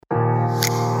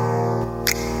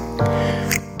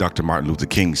Dr. Martin Luther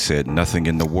King said, "Nothing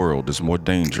in the world is more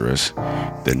dangerous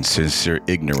than sincere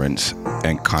ignorance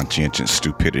and conscientious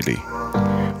stupidity."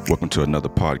 Welcome to another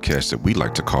podcast that we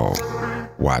like to call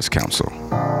Wise Counsel.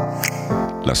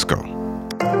 Let's go.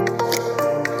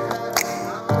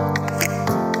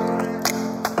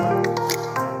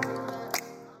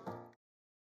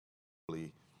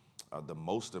 The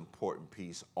most important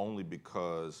piece, only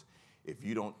because if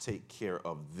you don't take care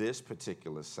of this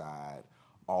particular side,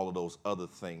 all of those other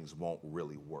things won't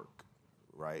really work,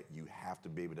 right? You have to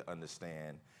be able to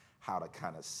understand how to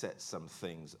kind of set some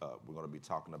things up. We're going to be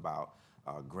talking about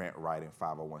grant writing,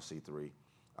 501c3,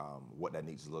 what that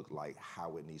needs to look like,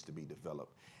 how it needs to be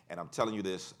developed. And I'm telling you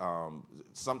this,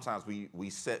 sometimes we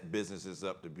set businesses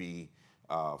up to be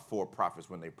for-profits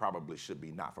when they probably should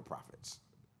be not-for-profits,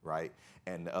 right?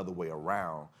 And the other way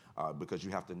around, because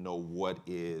you have to know what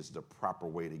is the proper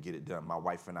way to get it done. My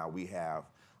wife and I, we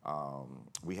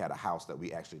had a house that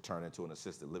we actually turned into an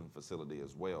assisted living facility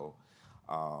as well.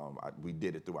 We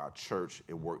did it through our church.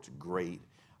 It worked great,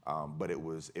 but it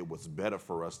was better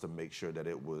for us to make sure that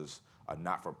it was a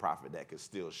not-for-profit that could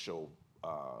still show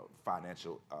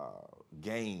financial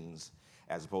gains,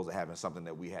 as opposed to having something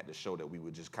that we had to show that we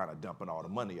were just kind of dumping all the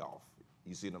money off.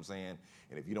 You see what I'm saying?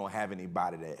 And if you don't have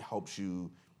anybody that helps you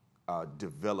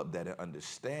develop that and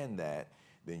understand that,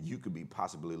 then you could be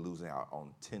possibly losing out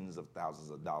on tens of thousands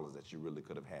of dollars that you really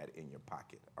could have had in your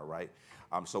pocket, all right?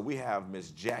 So we have Miss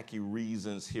Jackie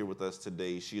Reasons here with us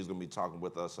today. She is going to be talking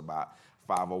with us about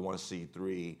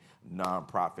 501c3,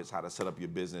 nonprofits, how to set up your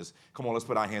business. Come on, let's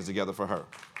put our hands together for her.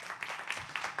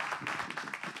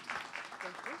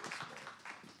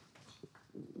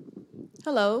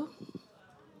 Hello.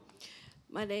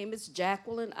 My name is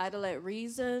Jacquline, Idilette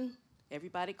Reason.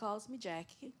 Everybody calls me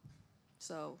Jackie,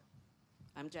 so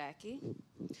I'm Jackie.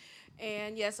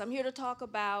 And yes, I'm here to talk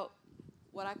about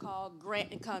what I call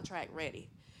grant and contract ready.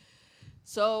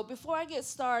 So before I get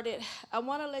started, I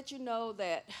want to let you know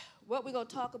that what we're going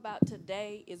to talk about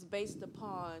today is based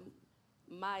upon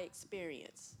my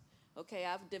experience. Okay,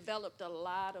 I've developed a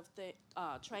lot of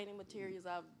training materials.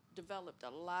 I've developed a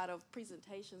lot of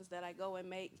presentations that I go and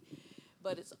make.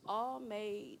 But it's all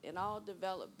made and all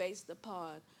developed based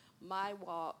upon my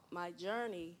walk, my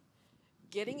journey,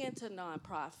 getting into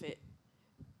nonprofit,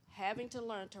 having to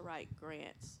learn to write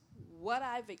grants, what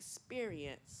I've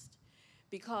experienced,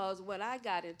 because when I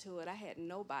got into it, I had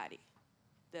nobody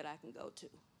that I can go to.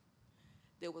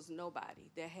 There was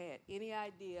nobody that had any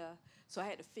idea, so I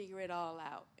had to figure it all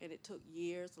out. And it took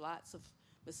years, lots of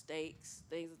mistakes,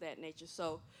 things of that nature.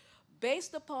 So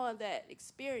based upon that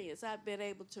experience, I've been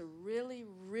able to really,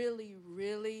 really,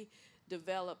 really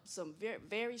develop some very,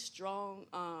 very strong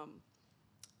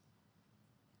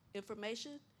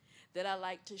information that I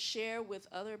like to share with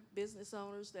other business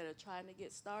owners that are trying to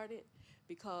get started,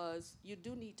 because you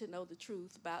do need to know the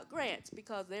truth about grants,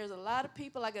 because there's a lot of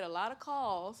people, I get a lot of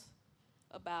calls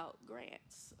about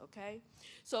grants, okay?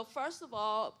 So first of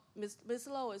all, Ms.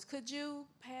 Lois, could you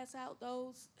pass out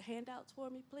those handouts for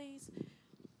me, please?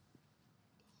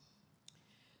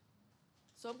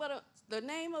 So the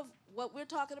name of what we're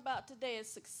talking about today is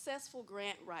successful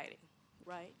grant writing,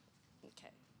 right?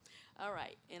 Okay, all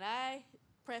right. And I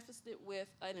prefaced it with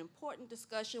an important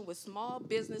discussion with small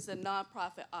business and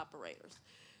nonprofit operators.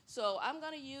 So I'm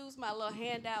gonna use my little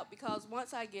handout, because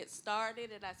once I get started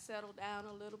and I settle down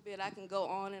a little bit, I can go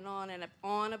on and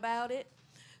on about it.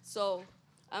 So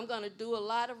I'm gonna do a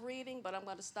lot of reading, but I'm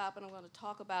gonna stop and I'm gonna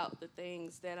talk about the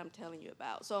things that I'm telling you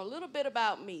about. So a little bit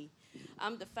about me.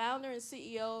 I'm the founder and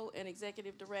CEO and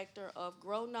executive director of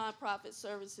Grow Nonprofit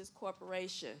Services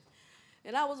Corporation.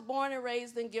 And I was born and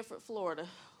raised in Gifford, Florida.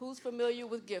 Who's familiar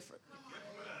with Gifford?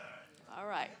 All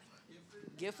right,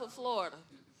 Gifford, Florida.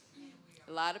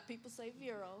 A lot of people say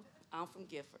Vero. I'm from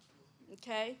Gifford,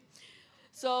 okay?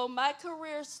 So my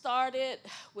career started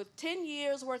with 10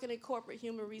 years working in corporate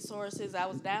human resources. I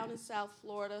was down in South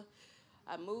Florida.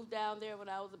 I moved down there when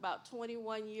I was about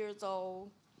 21 years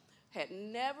old. Had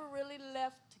never really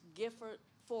left Gifford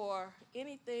for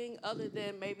anything other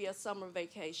than maybe a summer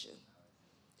vacation.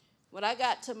 When I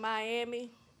got to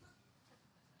Miami,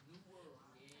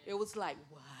 it was like,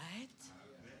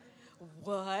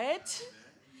 what?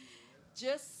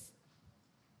 Just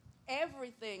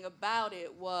everything about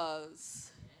it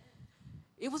was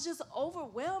just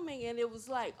overwhelming, and it was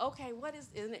like, okay, what is,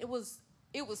 and it was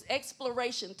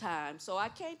exploration time. So I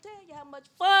can't tell you how much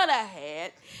fun I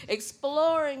had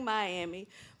exploring Miami.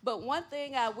 But one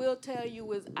thing I will tell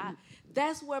you is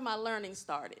that's where my learning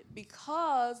started,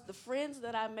 because the friends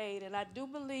that I made, and I do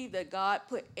believe that God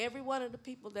put every one of the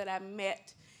people that I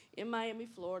met in Miami,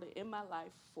 Florida, in my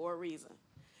life for a reason.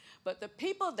 But the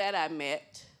people that I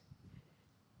met,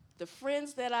 the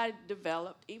friends that I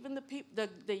developed, even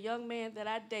the young man that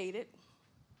I dated,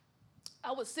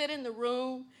 I would sit in the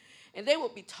room and they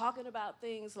would be talking about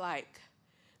things like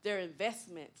their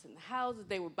investments and houses.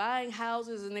 They were buying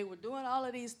houses and they were doing all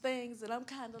of these things. And I'm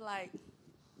kind of like,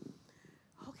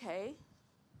 okay,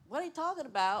 what are they talking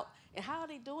about? And how are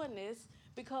they doing this?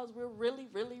 Because we're really,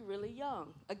 really, really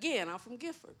young. Again, I'm from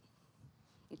Gifford.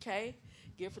 Okay?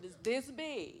 Gifford is this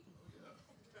big.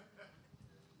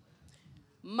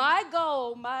 My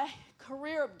goal, my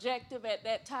career objective at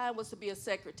that time was to be a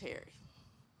secretary.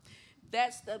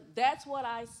 That's what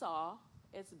I saw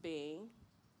as being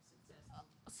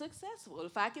successful.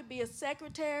 If I could be a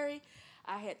secretary,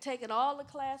 I had taken all the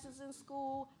classes in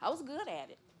school. I was good at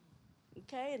it.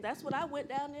 Okay, and that's what I went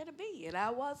down there to be, and I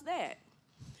was that.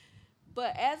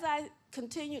 But as I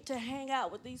continued to hang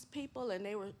out with these people and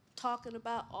they were talking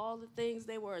about all the things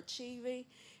they were achieving,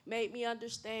 made me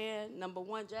understand, number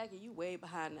one, Jackie, you way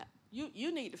behind that.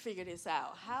 You need to figure this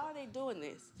out. How are they doing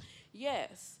this?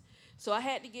 Yes. So I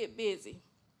had to get busy.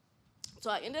 So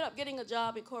I ended up getting a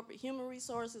job in corporate human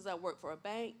resources. I worked for a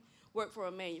bank, worked for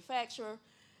a manufacturer,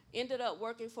 ended up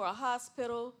working for a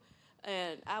hospital,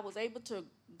 and I was able to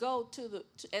go to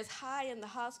as high in the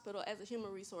hospital as a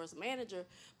human resource manager.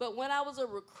 But when I was a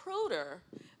recruiter,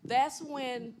 that's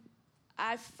when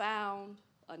I found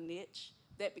a niche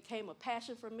that became a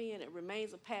passion for me, and it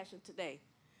remains a passion today.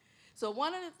 So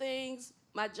one of the things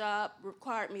my job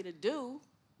required me to do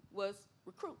was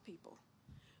recruit people.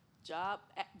 Job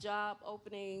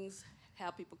openings,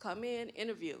 have people come in,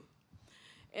 interview.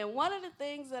 And one of the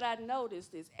things that I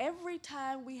noticed is every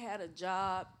time we had a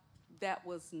job that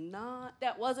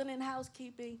wasn't in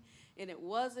housekeeping and it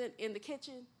wasn't in the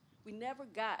kitchen, we never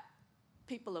got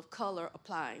people of color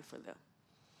applying for them.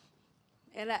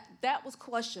 And that was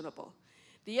questionable.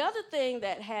 The other thing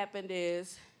that happened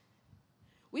is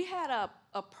we had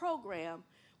a program.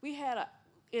 We had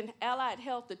in allied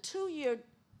health, the 2-year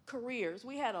careers.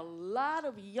 We had a lot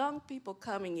of young people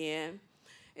coming in,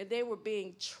 and they were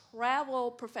being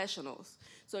travel professionals.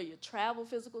 So your travel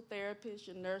physical therapists,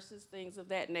 your nurses, things of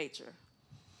that nature.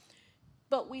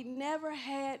 But we never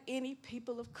had any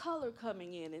people of color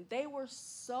coming in, and they were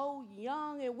so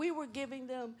young, and we were giving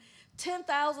them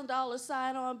 $10,000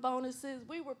 sign-on bonuses.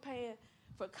 We were paying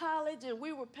for college, and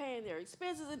we were paying their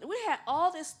expenses, and we had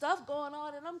all this stuff going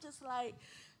on, and I'm just like,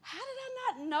 how did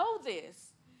I not know this?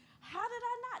 How did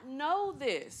I not know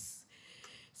this?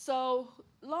 So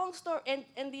long story,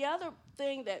 and the other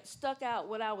thing that stuck out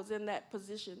when I was in that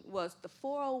position was the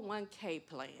 401k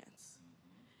plans.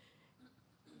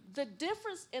 The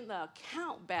difference in the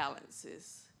account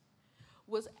balances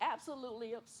was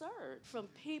absolutely absurd from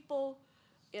people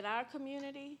in our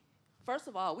community. First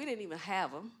of all, we didn't even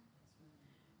have them.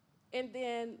 And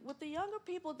then with the younger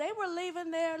people, they were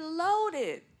leaving there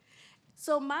loaded.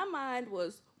 So my mind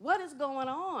was, what is going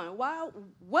on?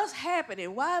 What's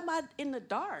happening? Why am I in the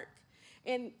dark?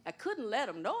 And I couldn't let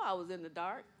them know I was in the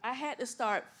dark. I had to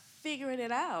start figuring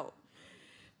it out.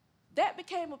 That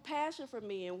became a passion for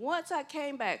me. And once I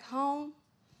came back home,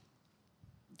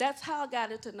 that's how I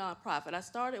got into nonprofit. I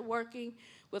started working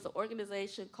with an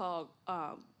organization called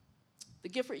the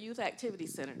Gifford Youth Activity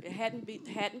Center. It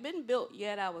hadn't been built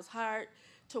yet. I was hired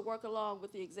to work along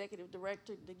with the executive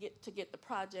director to get the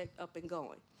project up and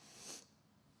going.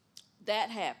 That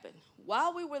happened.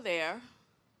 While we were there,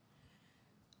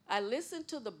 I listened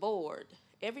to the board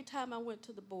every time I went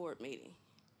to the board meeting.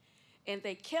 And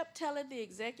they kept telling the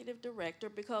executive director,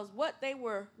 because what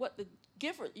the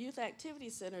Gifford Youth Activity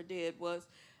Center did was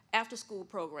after-school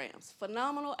programs,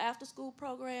 phenomenal after-school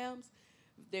programs.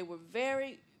 They were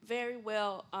very, very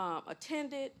well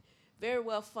attended, very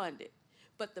well funded.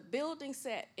 But the building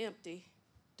sat empty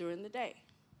during the day,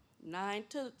 9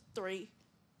 to 3,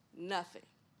 nothing.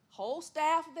 Whole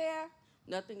staff there,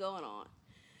 nothing going on.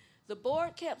 The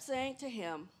board kept saying to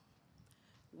him,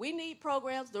 we need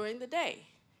programs during the day.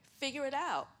 Figure it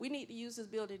out. We need to use this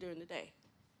building during the day.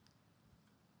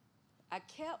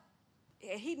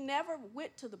 He never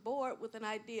went to the board with an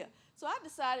idea. So I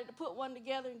decided to put one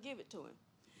together and give it to him.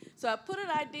 So I put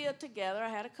an idea together. I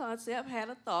had a concept, had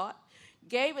a thought,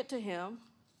 gave it to him,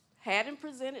 had him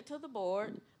present it to the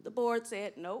board. The board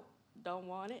said, nope, don't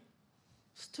want it.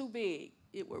 It's too big.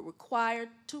 It would require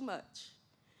too much.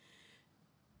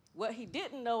 What he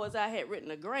didn't know is I had written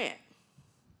a grant,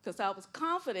 because I was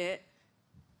confident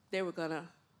they were going to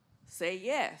say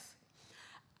yes.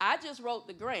 I just wrote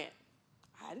the grant.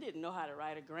 I didn't know how to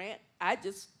write a grant. I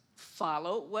just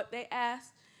followed what they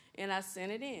asked, and I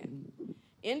sent it in.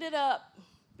 Ended up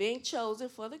being chosen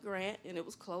for the grant, and it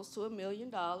was close to $1 million.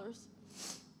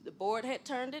 The board had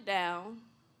turned it down.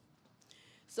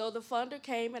 So the funder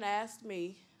came and asked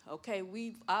me, okay,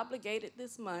 we've obligated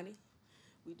this money.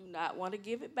 We do not want to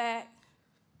give it back.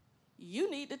 You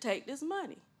need to take this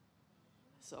money.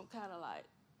 So I'm kind of like,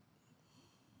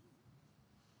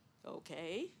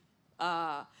 okay.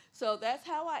 So that's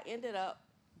how I ended up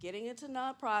getting into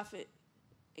nonprofit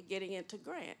and getting into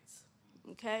grants,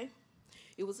 okay?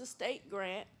 It was a state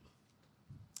grant,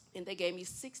 and they gave me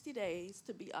 60 days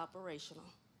to be operational.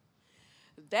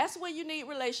 That's when you need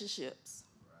relationships.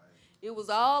 Right. It was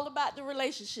all about the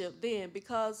relationship then,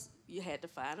 because you had to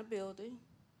find a building.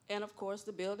 And of course,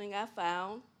 the building I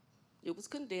found, it was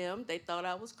condemned. They thought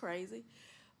I was crazy.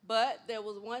 But there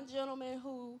was one gentleman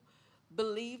who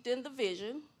believed in the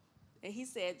vision, and he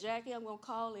said, Jackie, I'm going to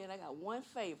call in. I got one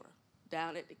favor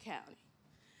down at the county.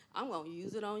 I'm going to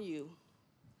use it on you.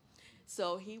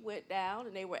 So he went down,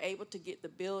 and they were able to get the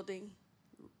building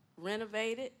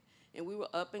renovated, and we were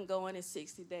up and going in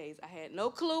 60 days. I had no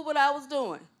clue what I was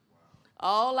doing. Wow.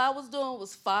 All I was doing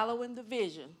was following the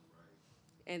vision,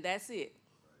 right. And that's it.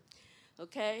 Right.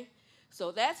 Okay?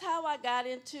 So that's how I got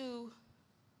into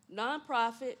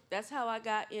nonprofit. That's how I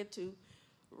got into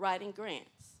writing grants.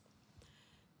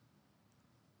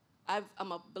 I'm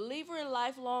a believer in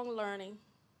lifelong learning,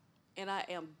 and I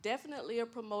am definitely a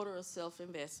promoter of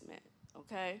self-investment.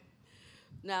 Okay?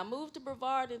 Now, I moved to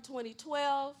Brevard in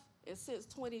 2012, and since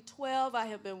 2012, I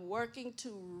have been working to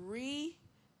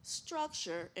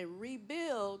restructure and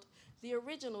rebuild the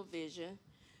original vision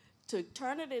to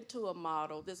turn it into a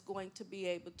model that's going to be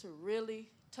able to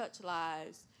really touch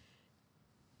lives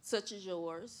such as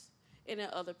yours and in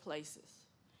other places.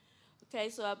 Okay,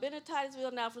 so I've been in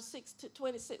Titusville now for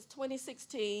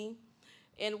 2016.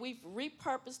 And we've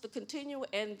repurposed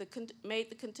made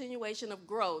the continuation of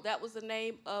GROW. That was the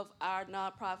name of our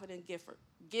nonprofit in Gifford,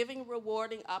 giving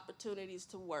rewarding opportunities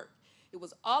to work. It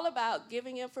was all about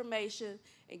giving information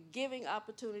and giving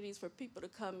opportunities for people to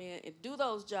come in and do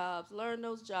those jobs, learn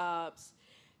those jobs.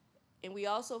 And we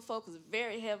also focus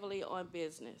very heavily on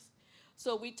business.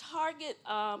 So we target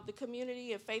the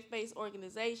community and faith-based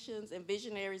organizations and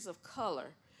visionaries of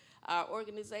color. Our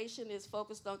organization is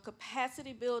focused on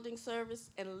capacity building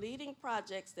service and leading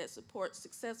projects that support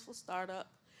successful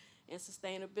startup and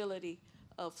sustainability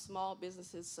of small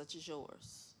businesses such as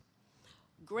yours.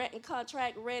 Grant and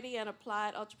contract ready and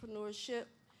applied entrepreneurship,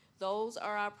 those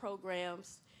are our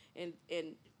programs. And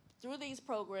through these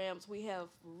programs, we have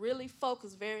really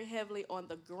focused very heavily on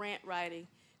the grant writing,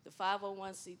 the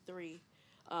 501c3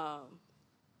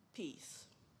 piece.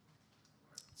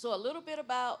 So a little bit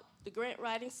about the grant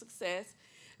writing success.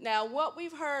 Now, what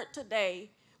we've heard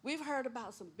today, we've heard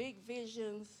about some big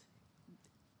visions.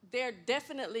 They're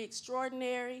definitely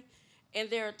extraordinary, and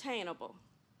they're attainable.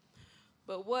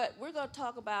 But what we're going to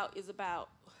talk about is about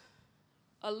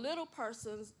a little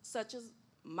person such as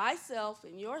myself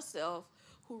and yourself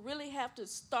who really have to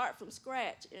start from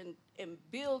scratch and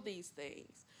build these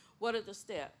things. What are the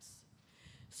steps?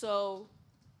 So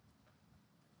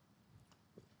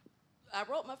I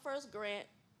wrote my first grant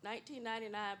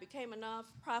 1999, became a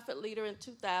nonprofit leader in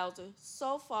 2000.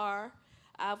 So far,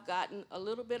 I've gotten a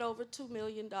little bit over $2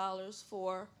 million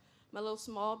for my little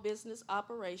small business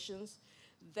operations.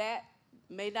 That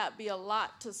may not be a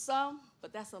lot to some,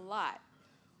 but that's a lot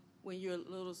when you're a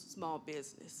little small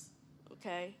business,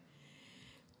 okay?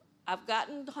 I've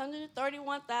gotten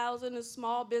 $131,000 in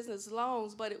small business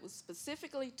loans, but it was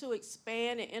specifically to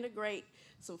expand and integrate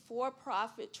some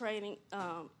for-profit training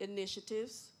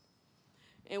initiatives.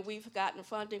 And we've gotten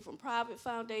funding from private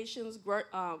foundations,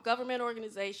 government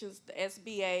organizations, the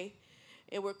SBA,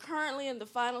 and we're currently in the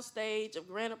final stage of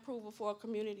grant approval for a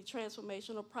community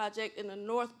transformational project in the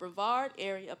North Brevard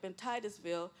area up in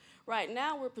Titusville. Right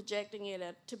now, we're projecting it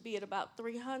to be at about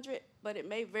 300, but it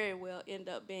may very well end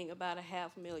up being about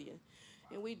 $500,000.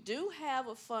 And we do have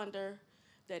a funder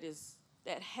that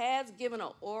has given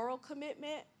an oral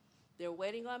commitment. They're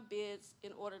waiting on bids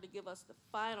in order to give us the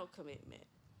final commitment.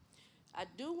 I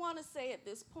do want to say at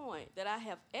this point that I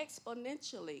have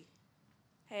exponentially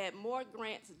had more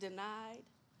grants denied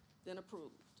than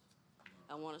approved.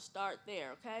 I want to start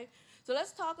there, okay? So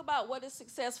let's talk about what is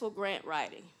successful grant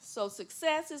writing. So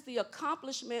success is the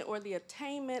accomplishment or the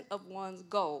attainment of one's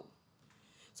goal.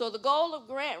 So the goal of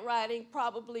grant writing,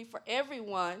 probably for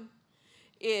everyone,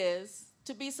 is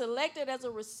to be selected as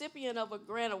a recipient of a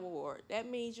grant award. That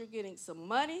means you're getting some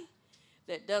money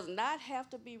that does not have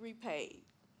to be repaid.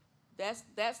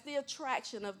 That's the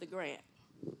attraction of the grant.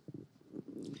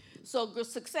 So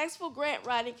successful grant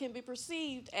writing can be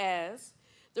perceived as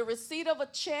the receipt of a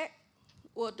check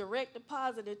or direct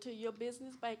deposit into your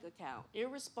business bank account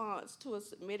in response to a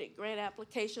submitted grant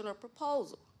application or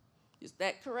proposal. Is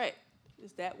that correct?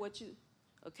 Is that what you,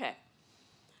 okay.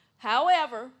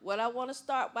 However, what I want to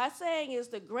start by saying is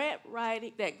that grant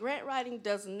writing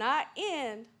does not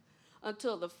end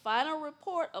until the final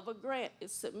report of a grant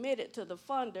is submitted to the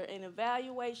funder and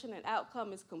evaluation and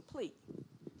outcome is complete.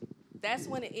 That's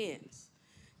when it ends.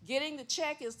 Getting the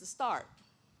check is the start.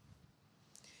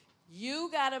 You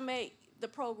got to make the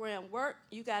program work.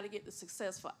 You got to get the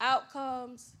successful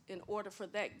outcomes in order for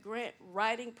that grant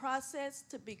writing process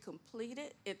to be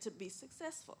completed and to be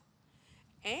successful,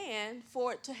 and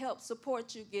for it to help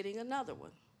support you getting another one,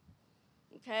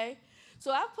 okay? So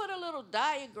I put a little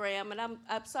diagram, and I'm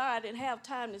sorry I didn't have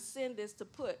time to send this to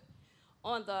put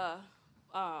on the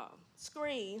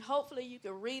screen. Hopefully you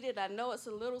can read it. I know it's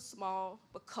a little small,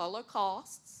 but color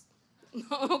costs,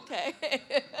 okay?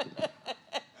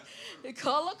 The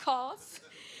color costs.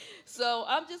 So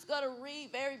I'm just going to read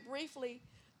very briefly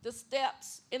the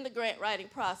steps in the grant writing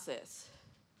process.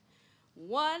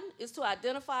 1 is to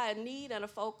identify a need and a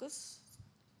focus.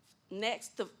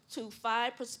 Next, to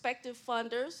find prospective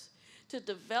funders, to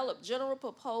develop general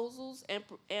proposals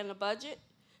and a budget,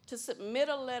 to submit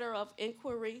a letter of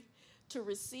inquiry, to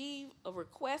receive a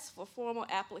request for formal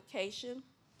application,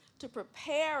 to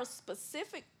prepare a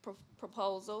specific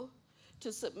proposal,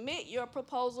 to submit your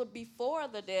proposal before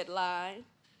the deadline.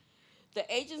 The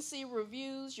agency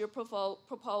reviews your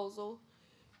proposal.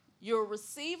 You'll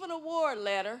receive an award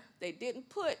letter. They didn't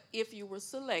put if you were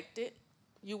selected.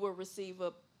 You will receive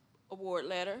an award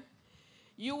letter.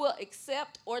 You will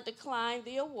accept or decline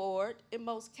the award. In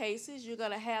most cases, you're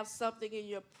going to have something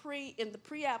in the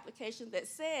pre-application that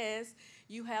says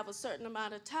you have a certain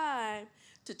amount of time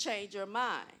to change your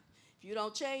mind. If you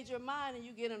don't change your mind and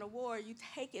you get an award, you're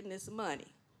taking this money,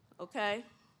 okay?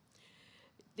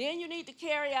 Then you need to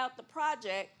carry out the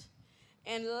project.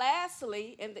 And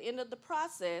lastly, in the end of the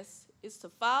process, is to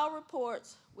file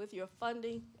reports with your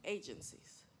funding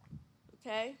agencies,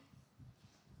 okay?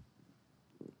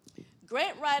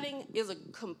 Grant writing is a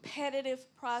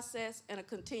competitive process and a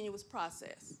continuous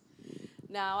process.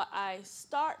 Now, I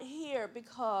start here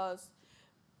because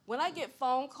when I get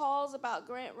phone calls about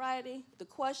grant writing, the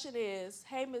question is,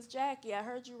 hey, Ms. Jackie, I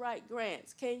heard you write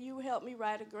grants. Can you help me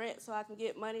write a grant so I can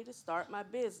get money to start my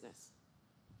business?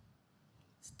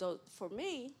 So for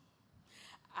me,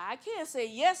 I can't say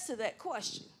yes to that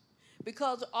question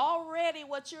because already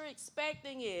what you're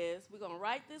expecting is we're going to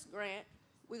write this grant,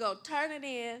 we're going to turn it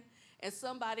in, and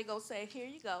somebody going to say, here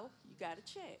you go, you got a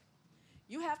check.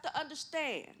 You have to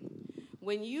understand,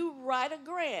 when you write a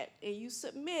grant and you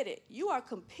submit it, you are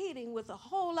competing with a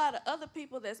whole lot of other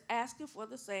people that's asking for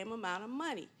the same amount of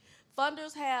money.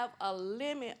 Funders have a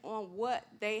limit on what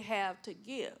they have to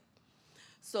give.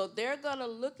 So they're going to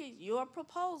look at your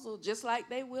proposal just like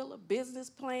they will a business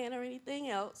plan or anything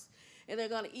else, and they're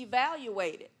going to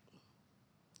evaluate it.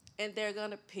 And they're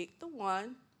going to pick the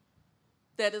one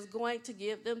that is going to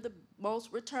give them the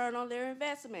most return on their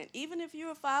investment. Even if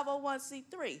you're a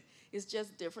 501c3, it's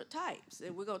just different types.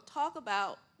 And we're going to talk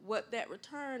about what that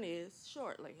return is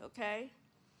shortly, okay?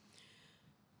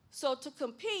 So to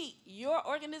compete, your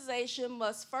organization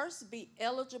must first be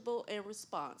eligible and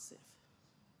responsive.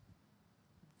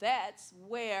 That's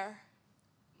where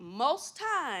most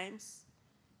times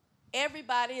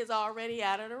everybody is already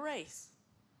out of the race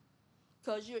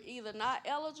because you're either not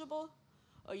eligible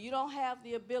or you don't have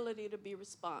the ability to be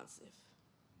responsive.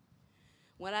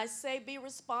 When I say be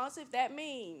responsive, that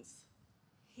means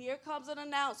here comes an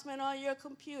announcement on your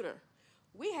computer.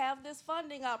 We have this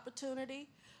funding opportunity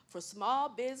for small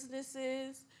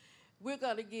businesses. We're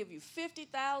going to give you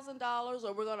 $50,000,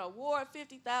 or we're going to award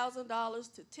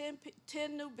 $50,000 to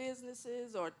 10 new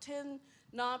businesses or 10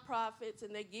 nonprofits,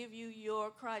 and they give you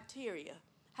your criteria.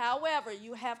 However,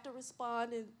 you have to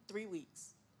respond in 3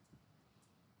 weeks.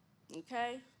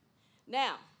 Okay?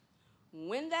 Now,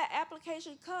 when that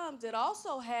application comes, it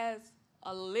also has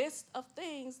a list of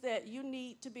things that you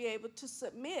need to be able to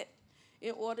submit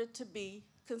in order to be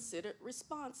considered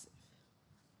responsive.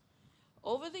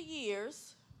 Over the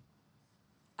years,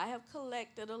 I have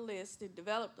collected a list and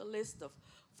developed a list of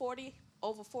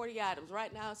over 40 items.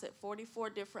 Right now it's at 44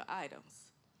 different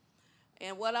items.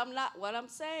 And what I'm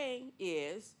saying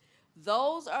is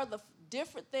those are the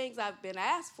different things I've been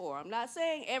asked for. I'm not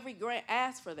saying every grant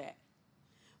asks for that.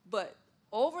 But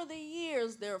over the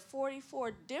years, there are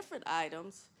 44 different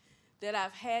items that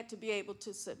I've had to be able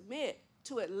to submit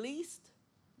to at least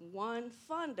one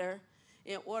funder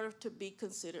in order to be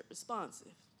considered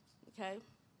responsive, okay?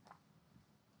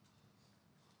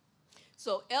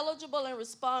 So eligible and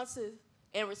responsive,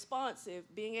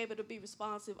 being able to be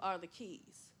responsive are the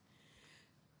keys.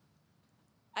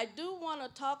 I do want to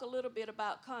talk a little bit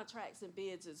about contracts and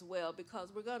bids as well, because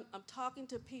I'm talking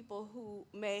to people who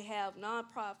may have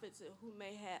nonprofits and who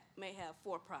may have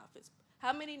for-profits.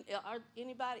 How many are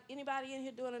anybody in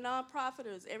here doing a nonprofit,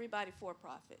 or is everybody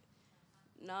for-profit?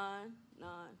 None.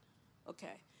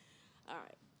 Okay. All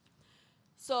right.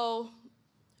 So,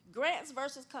 grants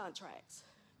versus contracts.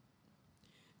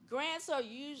 Grants are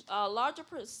a larger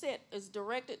percent is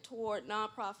directed toward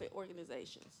nonprofit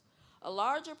organizations. A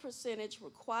larger percentage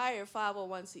require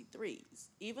 501c3s.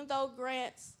 Even though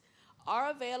grants are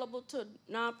available to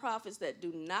nonprofits that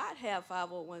do not have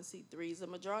 501c3s, the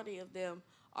majority of them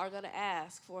are going to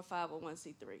ask for a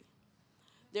 501c3.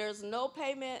 There's no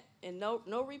payment and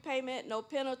no repayment, no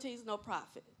penalties, no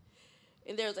profit.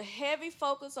 And there's a heavy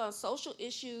focus on social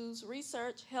issues,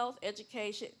 research, health,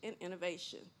 education, and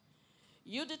innovation.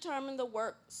 You determine the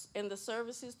works and the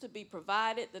services to be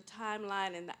provided, the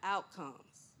timeline, and the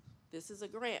outcomes. This is a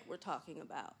grant we're talking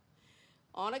about.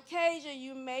 On occasion,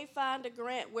 you may find a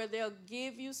grant where they'll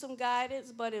give you some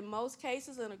guidance, but in most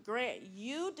cases in a grant,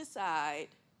 you decide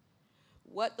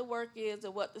what the work is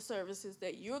and what the services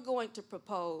that you're going to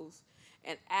propose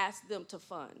and ask them to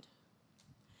fund.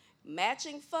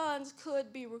 Matching funds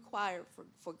could be required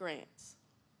for grants.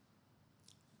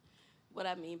 What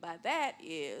I mean by that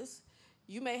is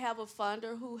you may have a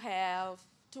funder who have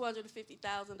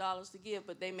 $250,000 to give,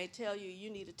 but they may tell you you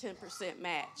need a 10%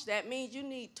 match. That means you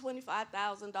need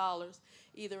 $25,000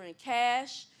 either in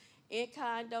cash,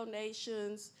 in-kind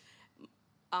donations,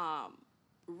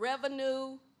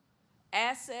 revenue,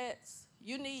 assets.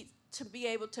 You need to be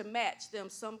able to match them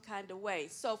some kind of way.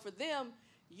 So for them,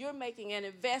 you're making an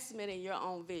investment in your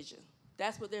own vision.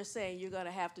 That's what they're saying you're going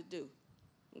to have to do,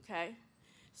 okay?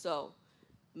 So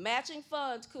matching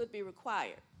funds could be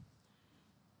required.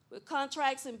 With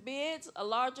contracts and bids, a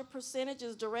larger percentage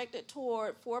is directed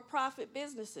toward for-profit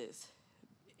businesses.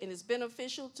 And it's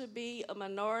beneficial to be a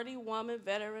minority, woman,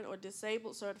 veteran, or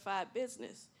disabled certified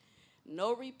business.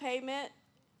 No repayment.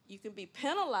 You can be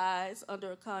penalized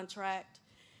under a contract,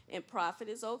 and profit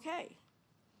is okay.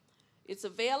 It's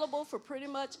available for pretty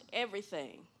much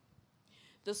everything.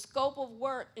 The scope of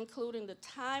work, including the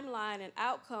timeline and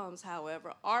outcomes,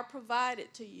 however, are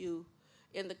provided to you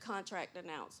in the contract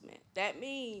announcement. That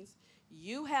means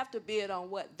you have to bid on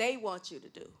what they want you to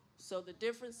do. So the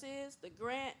difference is the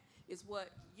grant is what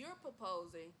you're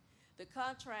proposing, the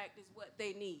contract is what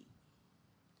they need,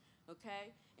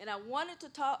 okay? And I wanted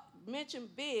to mention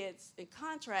bids and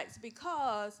contracts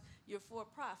because you're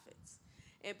for-profits,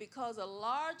 and because a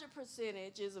larger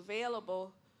percentage is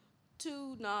available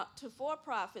to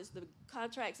for-profits, the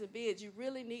contracts and bids, you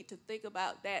really need to think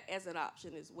about that as an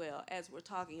option as well as we're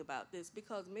talking about this,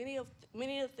 because many of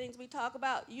the things we talk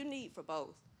about, you need for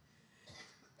both.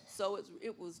 So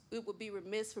it would be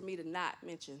remiss for me to not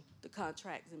mention the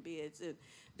contracts and bids, and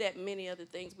that many of the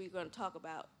things we're going to talk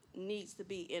about needs to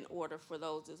be in order for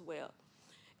those as well.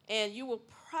 And you will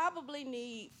probably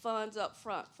need funds up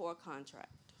front for a contract.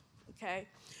 Okay,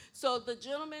 so the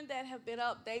gentlemen that have been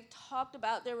up, they've talked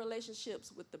about their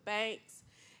relationships with the banks,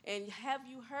 and have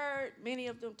you heard many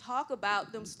of them talk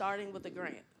about them starting with a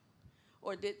grant?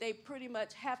 Or did they pretty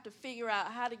much have to figure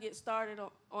out how to get started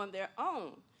on their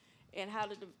own, and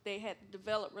they had to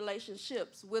develop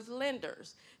relationships with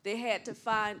lenders? They had to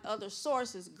find other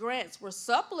sources. Grants were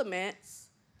supplements,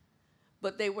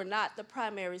 but they were not the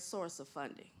primary source of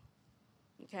funding,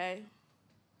 okay?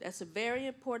 That's a very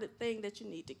important thing that you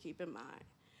need to keep in mind.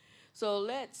 So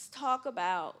let's talk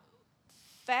about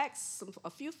facts,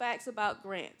 a few facts about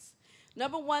grants.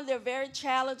 Number one, they're very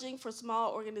challenging for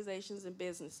small organizations and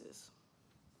businesses.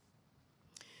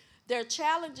 They're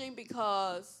challenging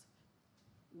because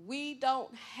we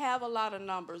don't have a lot of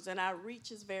numbers and our reach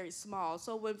is very small.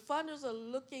 So when funders are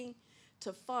looking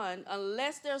to fund,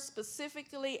 unless they're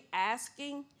specifically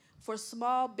asking for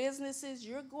small businesses,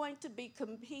 you're going to be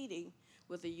competing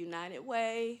with the United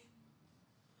Way,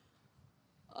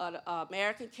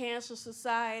 American Cancer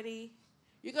Society.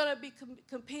 You're going to be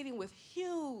competing with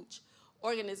huge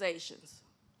organizations.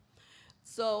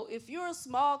 So if you're a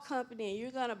small company and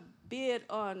you're going to bid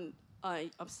on,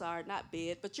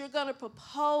 but you're going to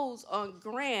propose on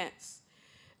grants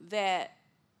that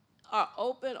are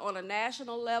open on a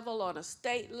national level, on a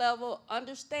state level,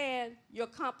 understand your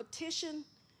competition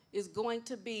is going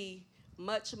to be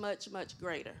much, much, much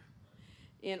greater.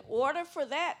 In order for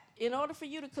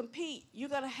you to compete, you're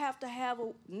going to have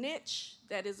a niche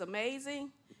that is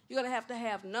amazing. You're going to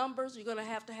have numbers. You're going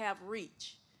to have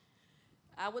reach.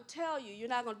 I would tell you, you're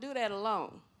not going to do that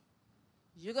alone.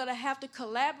 You're going to have to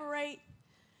collaborate.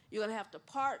 You're going to have to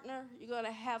partner. You're going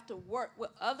to have to work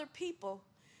with other people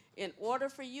in order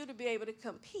for you to be able to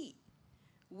compete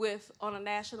on a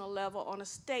national level, on a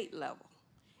state level.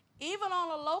 Even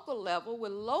on a local level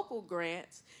with local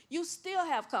grants, you still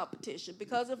have competition,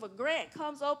 because if a grant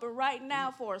comes open right now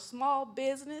for a small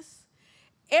business,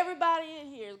 everybody in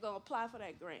here is going to apply for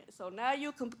that grant. So now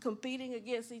you're competing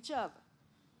against each other,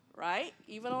 right?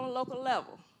 Even on a local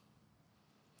level.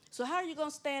 So how are you going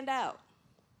to stand out?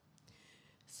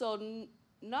 So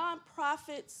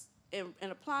nonprofits and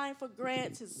applying for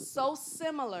grants is so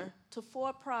similar to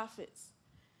for-profits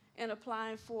and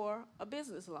applying for a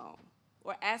business loan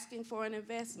or asking for an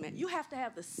investment. You have to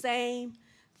have the same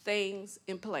things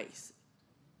in place.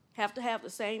 Have to have the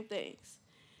same things.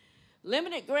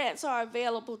 Limited grants are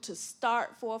available to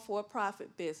start for a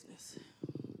for-profit business.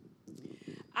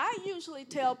 I usually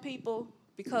tell people,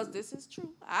 because this is true,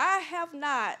 I have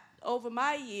not, over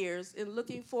my years in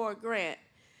looking for a grant,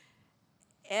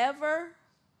 ever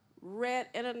read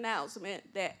an announcement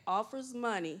that offers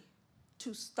money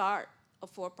to start a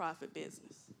for-profit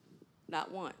business.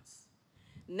 Not once.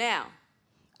 Now,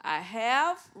 I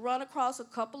have run across a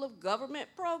couple of government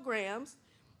programs,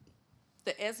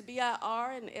 the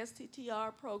SBIR and the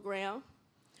STTR program,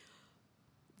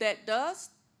 that does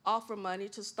offer money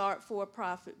to start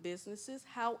for-profit businesses.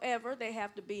 However, they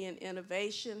have to be in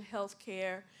innovation,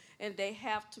 healthcare, and they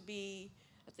have to be,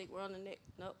 I think we're on the next,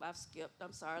 nope, I've skipped,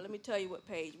 I'm sorry. Let me tell you what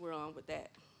page we're on with that.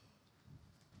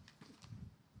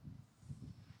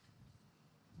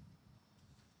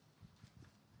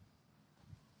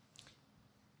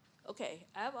 Okay,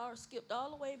 I've already skipped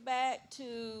all the way back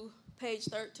to page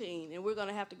 13, and we're going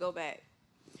to have to go back.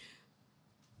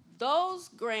 Those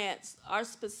grants are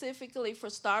specifically for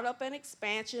startup and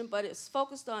expansion, but it's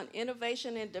focused on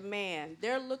innovation and demand.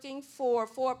 They're looking for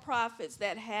for-profits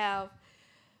that have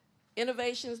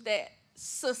innovations that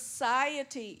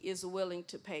society is willing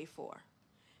to pay for,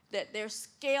 that they're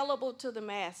scalable to the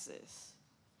masses,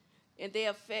 and they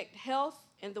affect health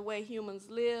and the way humans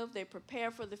live. They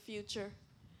prepare for the future.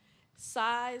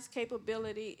 Size,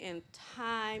 capability, and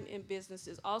time in business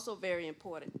is also very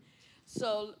important.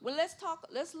 So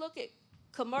let's look at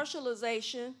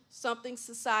commercialization, something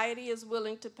society is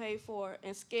willing to pay for,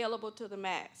 and scalable to the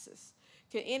masses.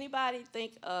 Can anybody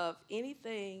think of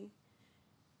anything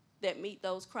that meet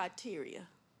those criteria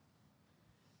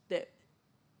that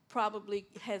probably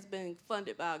has been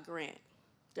funded by a grant?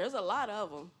 There's a lot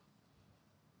of them.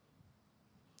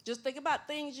 Just think about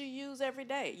things you use every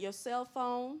day. Your cell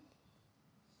phone.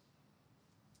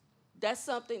 That's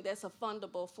something that's a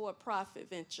fundable for-profit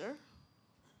venture.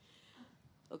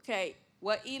 Okay,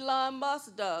 what Elon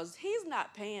Musk does, he's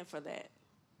not paying for that.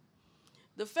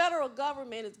 The federal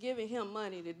government is giving him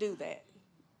money to do that.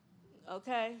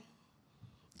 Okay?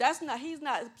 He's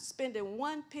not spending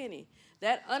one penny.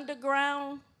 That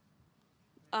underground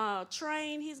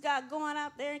train he's got going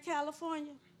out there in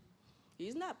California,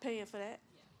 he's not paying for that.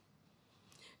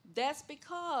 That's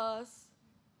because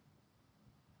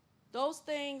those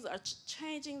things are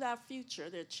changing our future.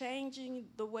 They're changing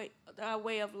our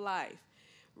way of life.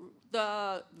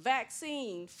 The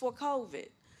vaccine for COVID,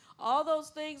 all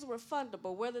those things were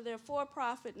fundable, whether they're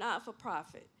for-profit,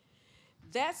 not-for-profit.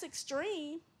 That's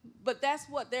extreme, but that's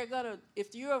what they're going to,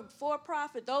 if you're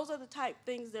for-profit, those are the type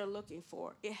things they're looking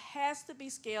for. It has to be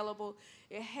scalable.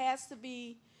 It has to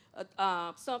be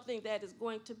something that is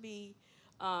going to be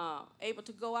able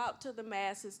to go out to the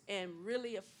masses and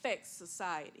really affect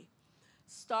society.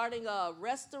 Starting a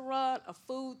restaurant, a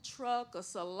food truck, a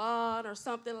salon, or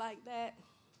something like that,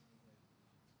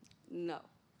 no.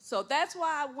 So that's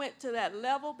why I went to that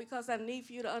level, because I need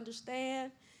for you to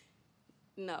understand,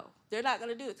 no, they're not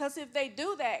going to do it. Because if they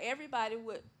do that, everybody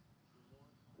would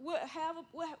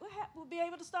be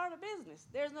able to start a business.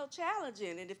 There's no challenge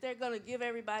in it if they're going to give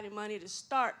everybody money to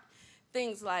start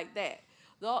things like that.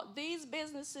 These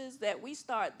businesses that we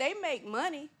start, they make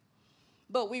money,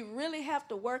 but we really have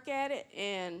to work at it,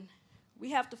 and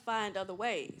we have to find other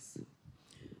ways.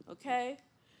 Okay?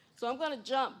 So I'm going to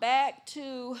jump back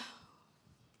to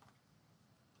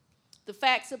the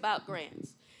facts about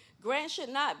grants. Grants should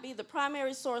not be the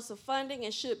primary source of funding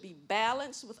and should be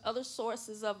balanced with other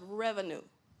sources of revenue.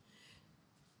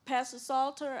 Pastor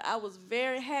Salter, I was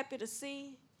very happy to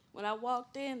see when I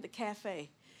walked in the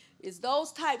cafe. It's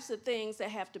those types of things that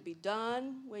have to be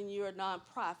done when you're a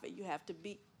nonprofit. You have to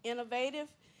be innovative,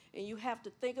 and you have to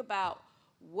think about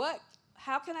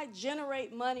how can I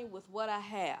generate money with what I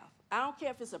have? I don't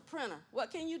care if it's a printer.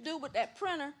 What can you do with that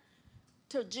printer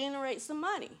to generate some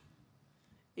money?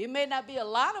 It may not be a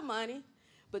lot of money,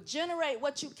 but generate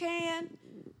what you can.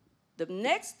 The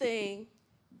next thing,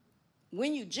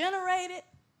 when you generate it,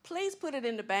 please put it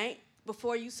in the bank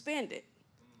before you spend it.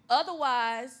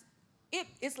 Otherwise,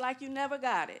 it's like you never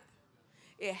got it.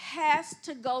 It has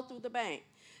to go through the bank.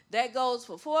 That goes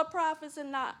for for-profits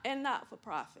and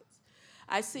not-for-profits.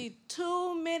 I see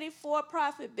too many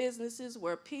for-profit businesses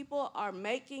where people are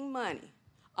making money,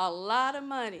 a lot of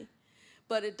money,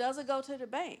 but it doesn't go to the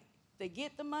bank. They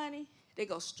get the money, they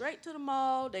go straight to the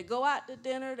mall, they go out to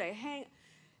dinner, they hang.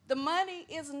 The money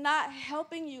is not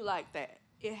helping you like that.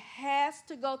 It has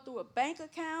to go through a bank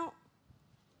account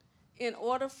in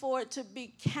order for it to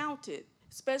be counted,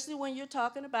 especially when you're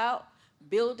talking about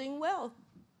building wealth,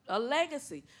 a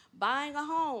legacy, buying a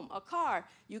home, a car.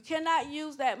 You cannot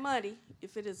use that money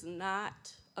if it is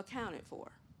not accounted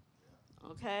for,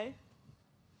 okay?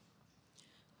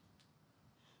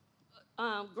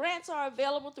 Grants are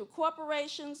available through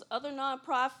corporations, other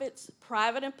nonprofits,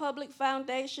 private and public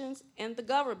foundations, and the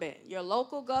government. Your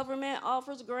local government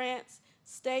offers grants.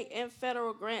 State and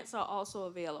federal grants are also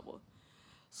available.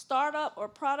 Startup or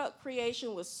product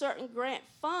creation with certain grant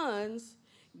funds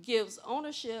gives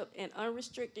ownership and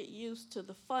unrestricted use to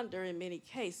the funder in many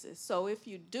cases. So if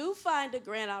you do find a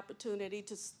grant opportunity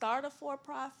to start a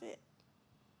for-profit,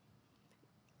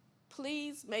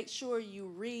 please make sure you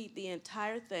read the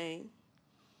entire thing,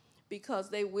 because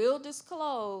they will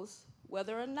disclose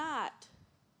whether or not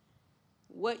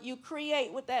what you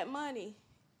create with that money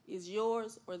is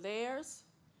yours or theirs.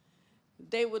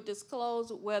 They will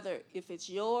disclose whether, if it's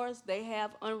yours, they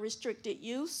have unrestricted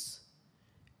use.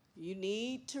 You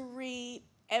need to read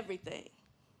everything,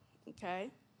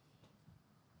 okay?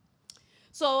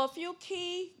 So a few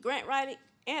key grant writing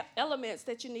elements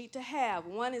that you need to have.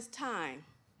 One is time.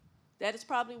 That is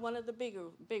probably one of the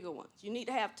bigger ones. You need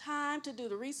to have time to do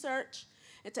the research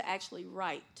and to actually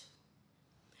write.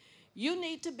 You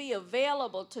need to be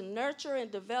available to nurture and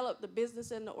develop the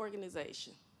business and the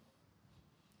organization.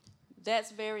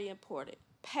 That's very important.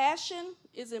 Passion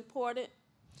is important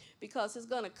because it's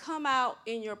going to come out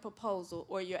in your proposal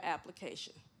or your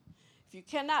application. If you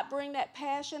cannot bring that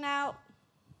passion out,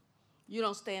 you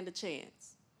don't stand a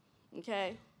chance,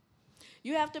 okay?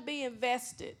 You have to be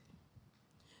invested.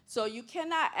 So you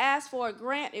cannot ask for a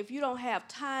grant if you don't have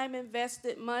time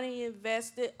invested, money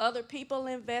invested, other people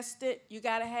invested. You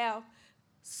got to have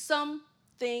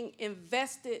something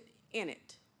invested in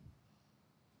it.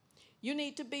 You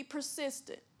need to be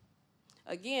persistent.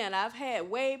 Again, I've had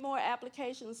way more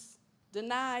applications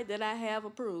denied than I have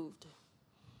approved.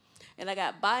 And I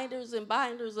got binders and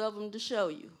binders of them to show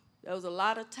you. There was a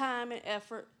lot of time and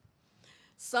effort.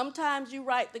 Sometimes you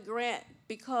write the grant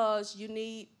because you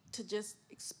need to just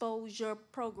expose your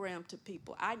program to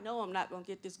people. I know I'm not going to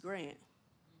get this grant,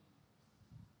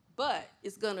 but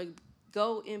it's going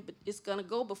to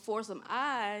go before some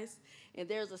eyes, and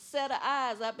there's a set of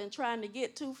eyes I've been trying to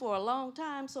get to for a long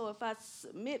time. So if I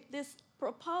submit this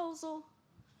proposal,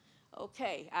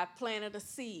 okay, I planted a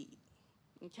seed,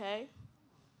 okay?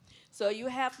 So you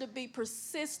have to be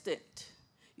persistent.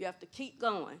 You have to keep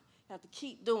going. You have to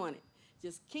keep doing it.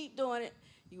 Just keep doing it.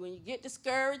 When you get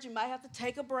discouraged, you might have to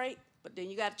take a break, but then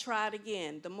you got to try it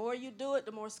again. The more you do it,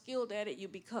 the more skilled at it you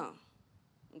become,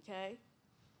 okay?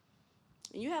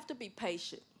 And you have to be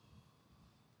patient.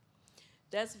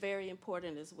 That's very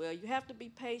important as well. You have to be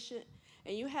patient,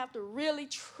 and you have to really,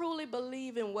 truly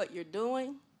believe in what you're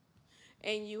doing.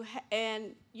 And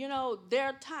you know, there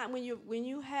are times when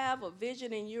you have a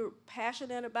vision and you're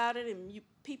passionate about it, and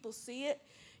people see it,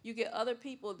 you get other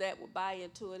people that will buy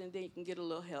into it, and then you can get a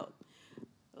little help.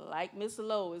 Like Miss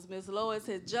Lois. Miss Lois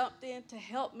has jumped in to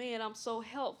help me, and I'm so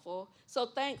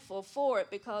thankful for it,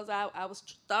 because I was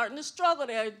starting to struggle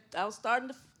there. I was starting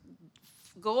to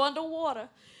go underwater,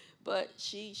 but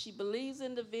she believes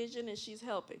in the vision, and she's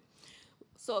helping.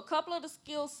 So a couple of the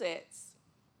skill sets.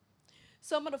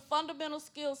 Some of the fundamental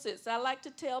skill sets, I like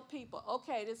to tell people,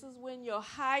 okay, this is when your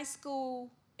high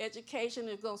school education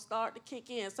is going to start to kick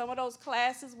in. Some of those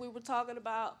classes we were talking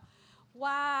about,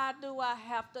 why do I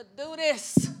have to do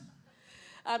this?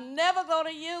 I'm never going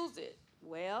to use it.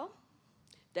 Well,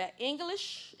 that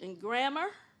English and grammar,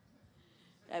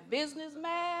 that business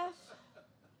math,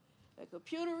 that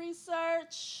computer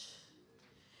research,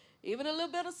 even a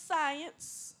little bit of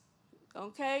science,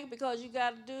 okay, because you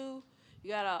have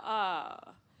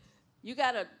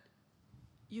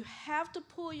to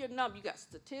pull your number. You got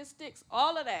statistics,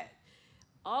 all of that.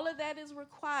 All of that is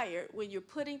required when you're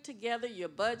putting together your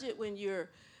budget, when you're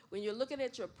looking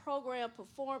at your program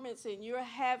performance, and you're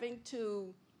having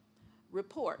to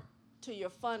report to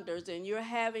your funders, and you're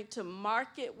having to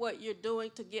market what you're doing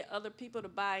to get other people to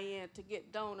buy in, to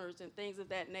get donors and things of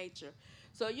that nature.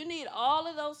 So you need all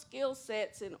of those skill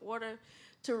sets in order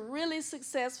to really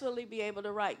successfully be able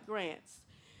to write grants.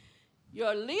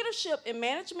 Your leadership and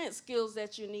management skills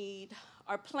that you need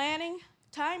are planning,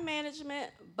 time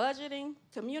management, budgeting,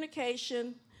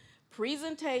 communication,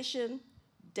 presentation,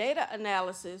 data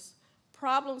analysis,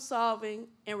 problem solving,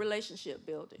 and relationship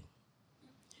building.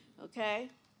 Okay?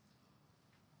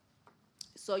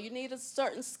 So you need a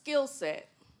certain skill set.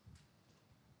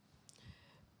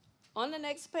 On the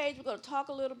next page, we're going to talk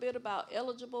a little bit about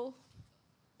eligible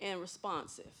and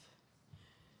responsive.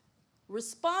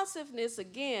 Responsiveness,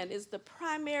 again, is the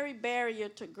primary barrier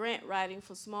to grant writing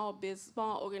for small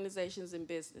organizations and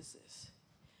businesses.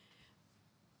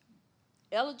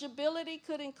 Eligibility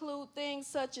could include things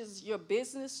such as your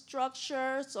business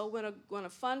structure. So when a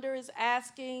funder is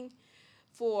asking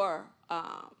for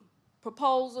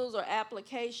proposals or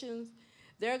applications,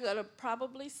 they're going to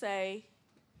probably say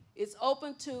it's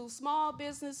open to small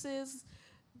businesses,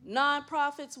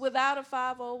 nonprofits without a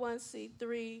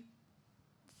 501c3,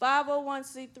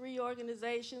 501c3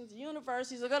 organizations,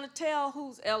 universities are going to tell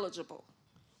who's eligible,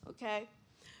 okay?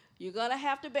 You're going to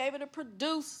have to be able to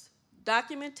produce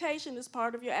documentation as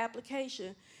part of your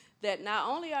application that not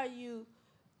only are you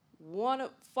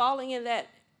falling in that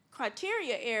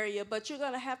criteria area, but you're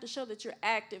going to have to show that you're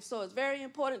active. So it's very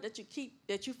important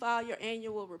that you file your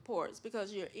annual reports,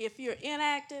 because if you're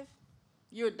inactive,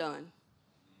 you're done,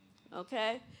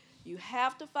 okay? You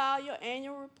have to file your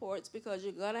annual reports because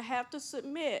you're going to have to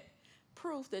submit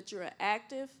proof that you're an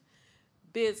active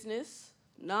business,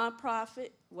 nonprofit,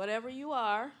 whatever you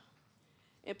are,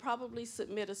 and probably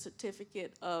submit a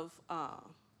certificate of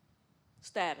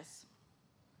status.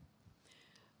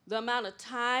 The amount of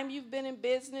time you've been in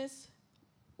business,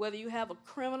 whether you have a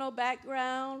criminal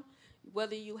background,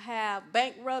 whether you have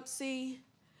bankruptcy,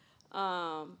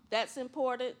 that's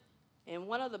important. And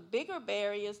one of the bigger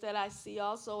barriers that I see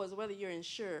also is whether you're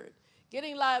insured.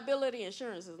 Getting liability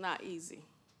insurance is not easy,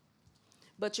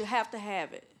 but you have to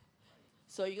have it.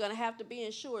 So you're going to have to be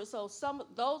insured. So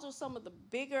those are some of the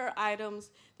bigger items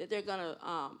that they're going to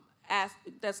ask,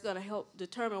 that's going to help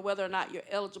determine whether or not you're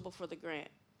eligible for the grant.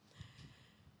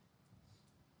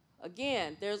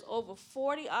 Again, there's over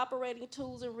 40 operating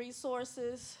tools and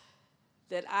resources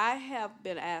that I have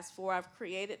been asked for. I've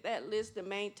created that list and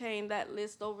maintained that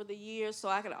list over the years so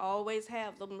I can always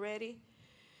have them ready.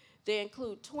 They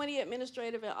include 20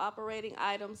 administrative and operating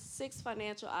items, 6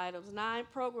 financial items, 9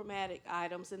 programmatic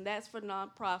items, and that's for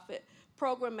nonprofit.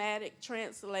 Programmatic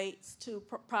translates to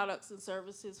products and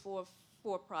services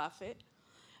for profit,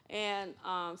 and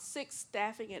 6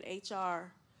 staffing and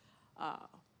HR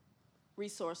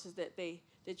resources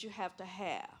that you have to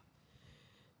have.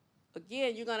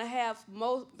 Again, you're going to have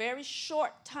very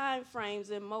short time frames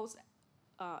in most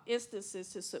instances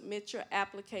to submit your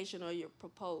application or your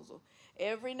proposal.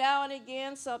 Every now and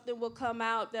again, something will come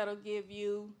out that'll give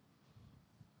you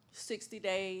 60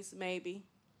 days, maybe.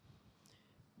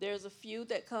 There's a few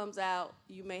that comes out,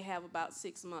 you may have about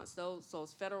 6 months,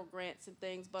 those federal grants and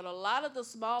things. But a lot of the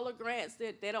smaller grants,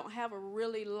 they don't have a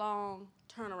really long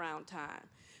turnaround time.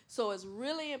 So it's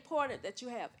really important that you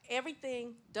have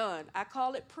everything done. I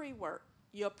call it pre-work.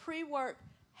 Your pre-work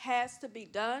has to be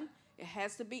done. It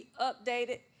has to be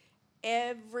updated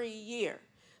every year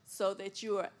so that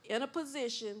you are in a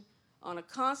position on a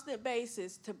constant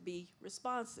basis to be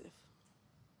responsive.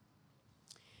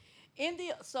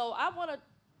 So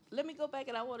let me go back,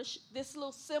 and I want to this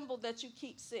little symbol that you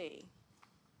keep seeing.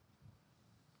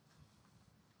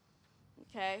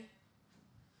 Okay?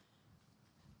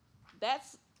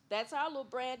 That's our little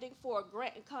branding for a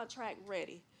grant and contract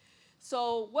ready.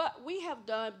 So what we have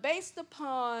done, based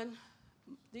upon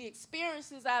the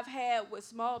experiences I've had with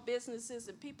small businesses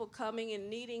and people coming and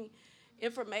needing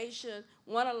information,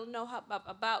 want to know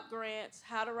about grants,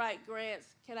 how to write grants,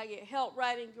 can I get help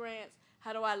writing grants,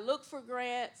 how do I look for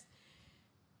grants?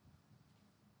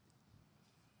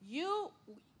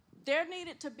 There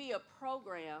needed to be a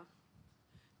program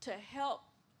to help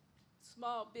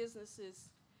small businesses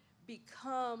be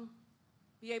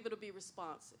able to be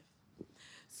responsive.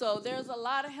 So there's a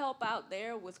lot of help out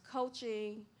there with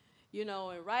coaching,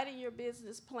 and writing your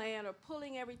business plan or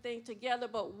pulling everything together.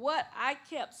 But what I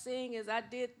kept seeing is I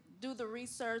did do the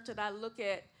research and I look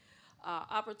at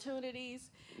opportunities.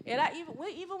 And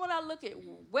even when I look at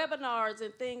webinars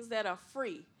and things that are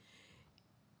free,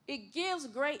 it gives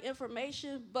great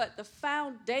information, but the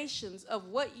foundations of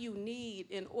what you need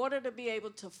in order to be able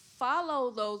to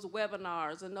follow those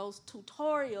webinars and those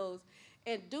tutorials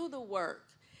and do the work,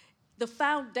 the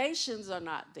foundations are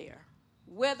not there.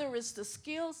 Whether it's the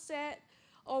skill set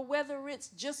or whether it's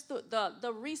just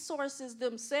the resources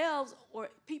themselves, or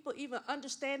people even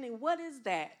understanding what is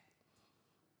that?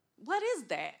 What is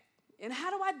that? And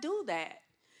how do I do that?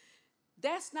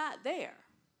 That's not there.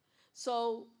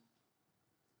 So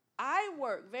I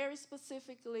work very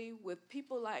specifically with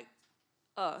people like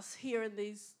us here in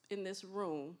this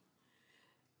room,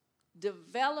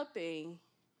 developing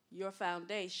your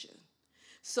foundation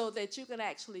so that you can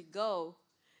actually go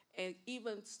and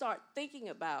even start thinking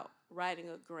about writing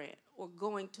a grant or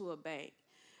going to a bank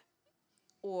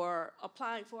or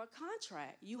applying for a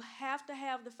contract. You have to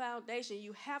have the foundation.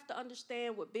 You have to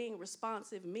understand what being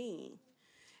responsive means.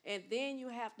 And then you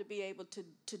have to be able to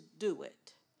do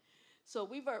it. So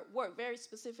we work very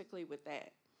specifically with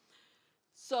that.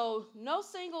 So no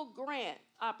single grant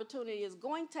opportunity is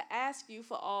going to ask you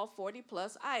for all 40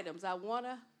 plus items. I want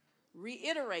to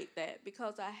reiterate that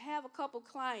because I have a couple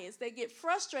clients, they get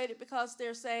frustrated because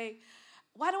they're saying,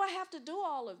 why do I have to do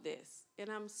all of this? And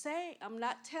I'm saying, I'm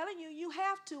not telling you you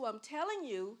have to. I'm telling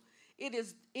you it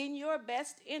is in your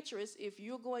best interest if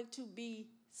you're going to be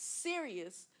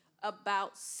serious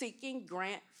about seeking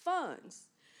grant funds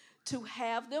to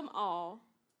have them all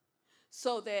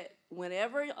so that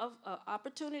whenever an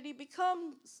opportunity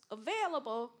becomes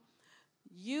available,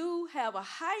 you have a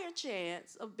higher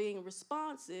chance of being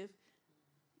responsive.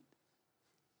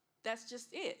 That's just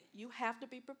it. You have to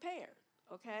be prepared,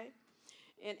 okay?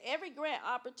 And every grant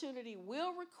opportunity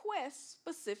will request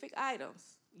specific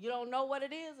items. You don't know what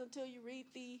it is until you read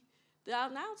the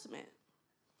announcement.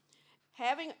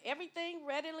 Having everything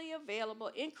readily available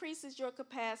increases your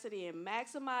capacity and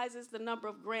maximizes the number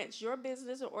of grants your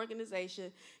business or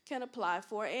organization can apply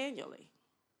for annually.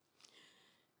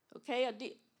 Okay,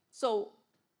 so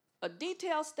a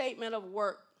detailed statement of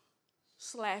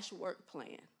work/work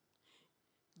plan.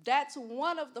 That's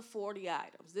one of the 40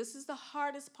 items. This is the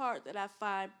hardest part that I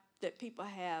find that people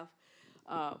have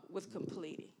with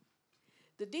completing.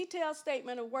 The detailed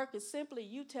statement of work is simply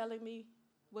you telling me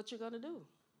what you're going to do.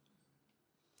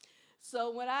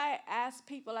 So when I ask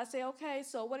people, I say, okay,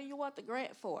 so what do you want the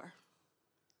grant for?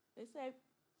 They say,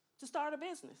 to start a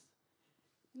business.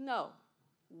 No.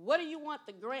 What do you want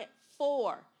the grant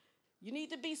for? You need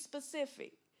to be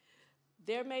specific.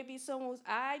 There may be someone who's,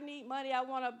 I need money, I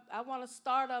want to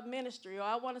start a ministry or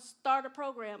I want to start a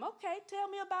program. Okay, tell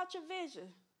me about your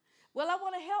vision. Well, I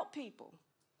want to help people.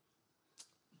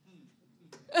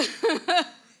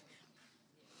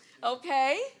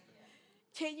 Okay,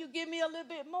 can you give me a little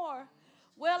bit more?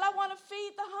 Well, I want to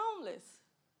feed the homeless.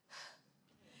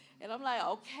 And I'm like,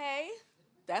 okay,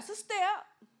 that's a step.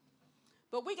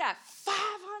 But we got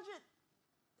 500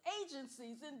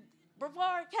 agencies in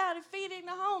Brevard County feeding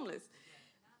the homeless.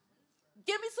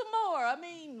 Give me some more. I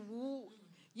mean,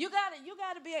 you got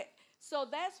to be. So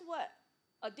that's what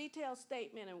a detailed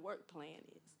statement and work plan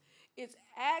is. It's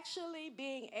actually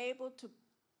being able to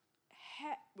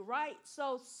write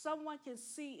so someone can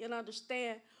see and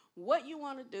understand what you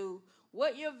want to do,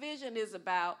 what your vision is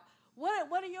about,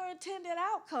 what are your intended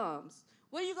outcomes?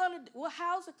 What are you going to?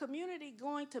 How's the community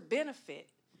going to benefit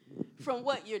from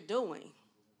what you're doing?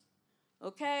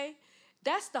 Okay?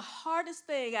 That's the hardest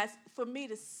thing for me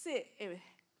to sit and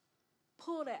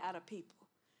pull that out of people.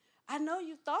 I know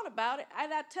you thought about it,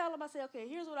 and I tell them, I say, okay,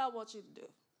 here's what I want you to do.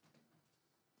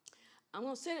 I'm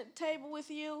going to sit at the table with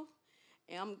you,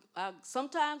 and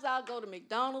sometimes I'll go to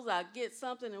McDonald's, I'll get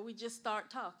something, and we just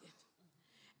start talking.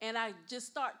 And I just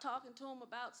start talking to them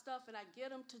about stuff, and I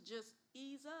get them to just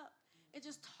ease up and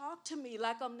just talk to me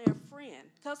like I'm their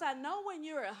friend. Because I know when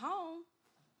you're at home,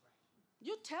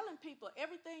 you're telling people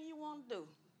everything you want to do.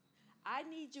 I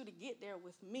need you to get there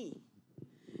with me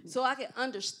so I can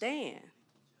understand.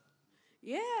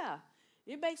 Yeah,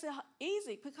 it makes it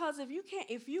easy because if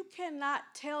you cannot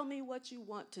tell me what you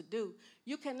want to do,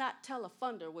 you cannot tell a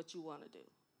funder what you want to do.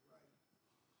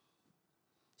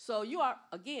 So you're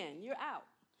out.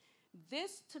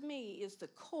 This to me is the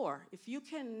core. If you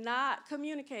cannot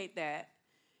communicate that,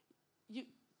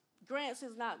 grants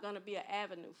is not going to be an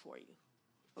avenue for you.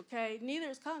 Okay, neither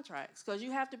is contracts because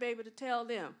you have to be able to tell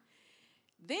them.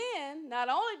 Then, not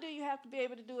only do you have to be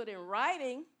able to do it in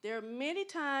writing, there are many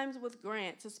times with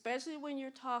grants, especially when you're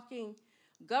talking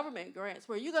government grants,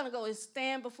 where you're going to go and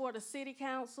stand before the city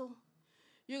council,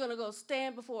 you're going to go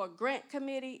stand before a grant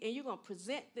committee, and you're going to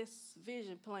present this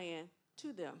vision plan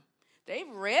to them. They've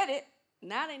read it.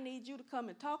 Now they need you to come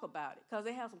and talk about it because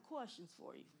they have some questions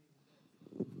for you.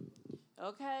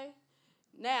 Okay?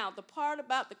 Now, the part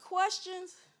about the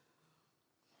questions,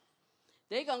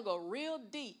 they're going to go real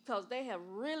deep because they have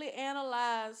really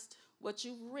analyzed what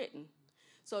you've written.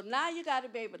 So now you got to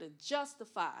be able to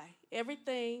justify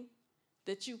everything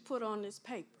that you put on this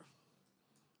paper.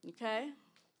 Okay?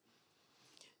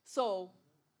 So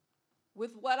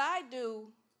with what I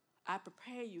do, I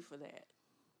prepare you for that.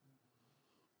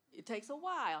 It takes a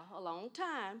while, a long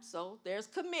time, so there's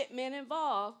commitment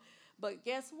involved. But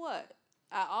guess what?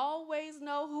 I always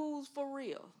know who's for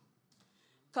real.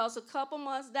 Because a couple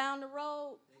months down the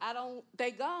road,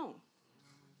 they gone.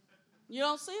 You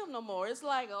don't see them no more. It's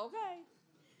like, okay.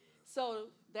 So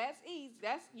that's easy.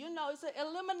 It's an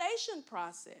elimination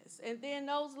process. And then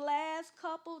those last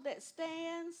couple that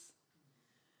stands,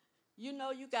 you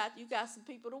got some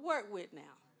people to work with now.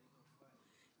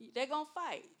 They're going to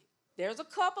fight. There's a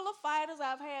couple of fighters.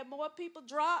 I've had more people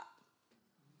drop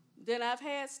than I've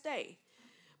had stay.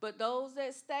 But those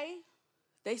that stay,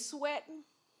 they sweating.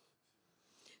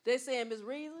 They saying, Ms.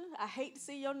 Reason, I hate to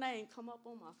see your name come up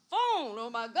on my phone. Oh,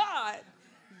 my God.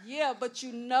 Yeah, but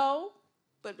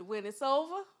but when it's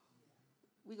over,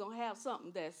 we're going to have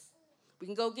something we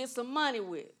can go get some money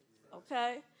with,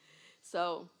 okay?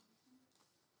 So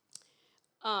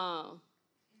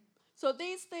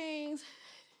these things,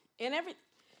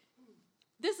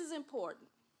 this is important.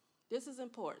 This is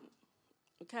important,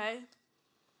 okay?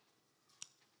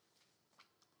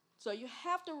 So you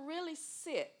have to really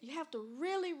sit. You have to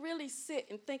really, really sit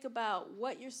and think about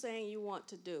what you're saying you want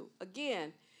to do.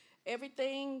 Again,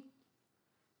 everything,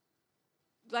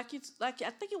 I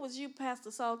think it was you,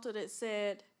 Pastor Salter, that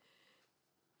said,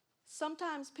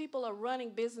 sometimes people are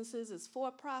running businesses as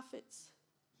for-profits,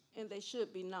 and they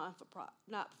should be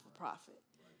not-for-profit.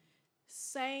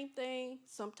 Same thing,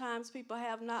 sometimes people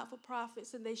have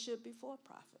not-for-profits, and they should be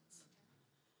for-profits.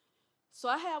 So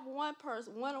I have one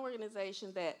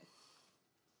organization that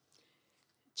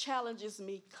challenges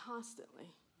me constantly.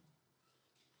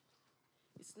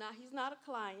 He's not a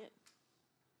client.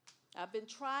 I've been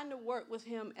trying to work with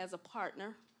him as a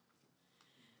partner,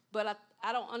 but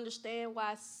I don't understand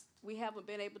why we haven't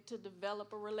been able to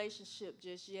develop a relationship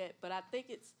just yet. But I think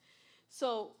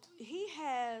so he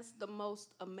has the most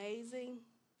amazing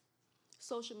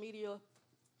social media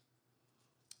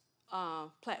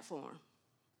platform.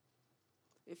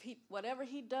 Whatever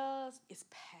he does is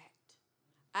packed.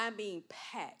 I mean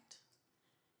packed.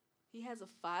 He has a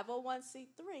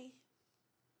 501c3,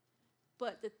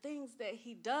 but the things that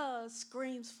he does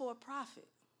screams for profit.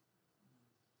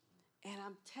 And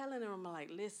I'm telling him, I'm like,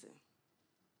 listen,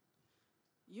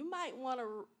 you might want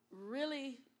to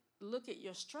really look at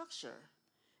your structure,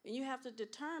 and you have to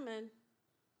determine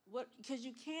because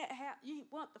you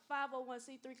want the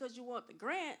 501c3 because you want the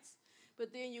grants,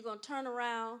 but then you're going to turn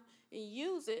around and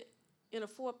use it in a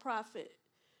for-profit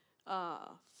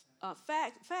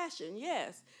fashion.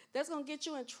 Yes, that's going to get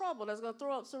you in trouble. That's going to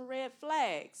throw up some red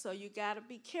flags. So you got to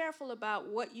be careful about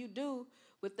what you do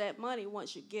with that money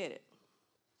once you get it.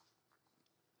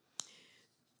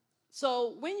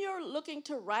 So when you're looking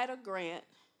to write a grant,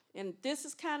 and this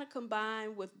is kind of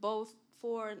combined with both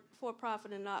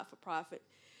for-profit and not-for-profit,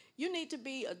 you need to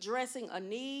be addressing a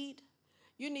need.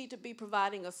 You need to be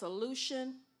providing a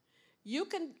solution. You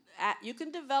can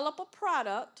develop a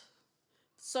product,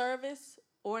 service,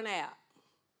 or an app.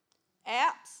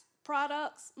 Apps,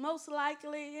 products, most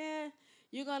likely,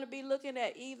 you're going to be looking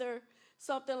at either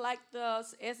something like the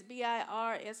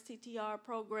SBIR, STTR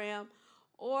program,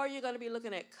 or you're going to be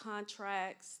looking at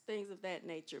contracts, things of that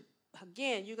nature.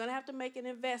 Again, you're going to have to make an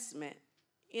investment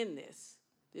in this.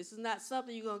 This is not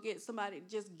something you're going to get somebody to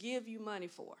just give you money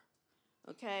for,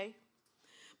 okay?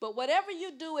 But whatever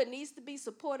you do, it needs to be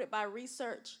supported by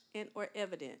research or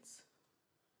evidence.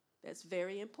 That's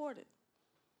very important.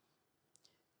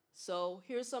 So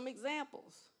here's some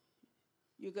examples.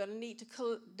 You're going to need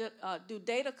to do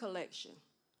data collection.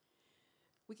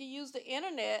 We can use the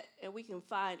internet, and we can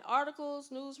find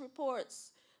articles, news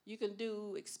reports. You can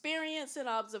do experience and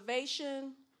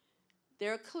observation.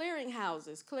 There are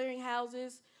clearinghouses.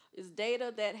 Clearinghouses is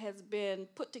data that has been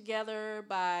put together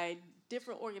by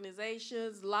different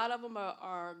organizations. A lot of them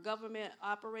are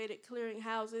government-operated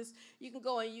clearinghouses. You can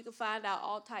go and you can find out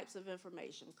all types of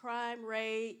information. Crime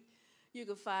rate, you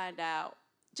can find out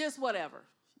just whatever.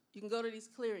 You can go to these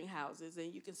clearinghouses,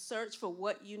 and you can search for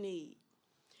what you need.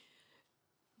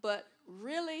 But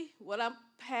really, what I'm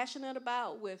passionate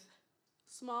about with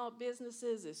small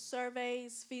businesses is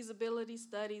surveys, feasibility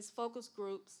studies, focus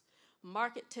groups,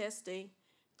 market testing,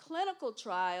 clinical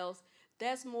trials.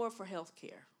 That's more for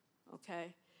healthcare,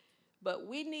 okay? But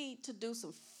we need to do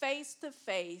some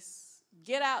face-to-face,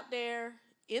 get out there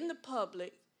in the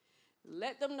public,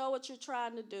 let them know what you're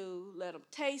trying to do, let them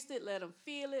taste it, let them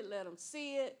feel it, let them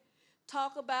see it,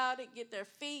 talk about it, get their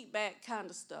feedback kind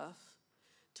of stuff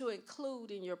to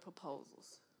include in your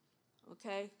proposals,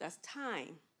 okay? That's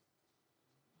time.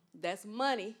 That's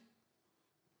money.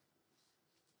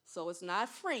 So it's not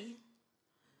free.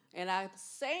 And I'm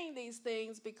saying these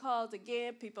things because,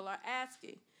 again, people are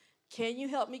asking, can you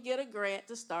help me get a grant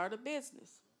to start a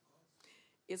business?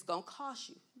 It's going to cost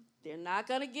you. They're not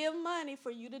going to give money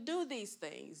for you to do these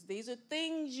things. These are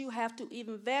things you have to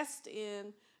invest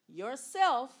in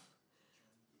yourself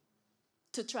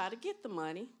to try to get the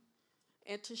money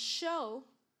and to show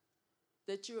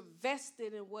that you're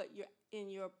vested in in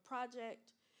your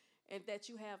project and that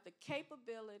you have the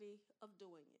capability of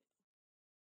doing it.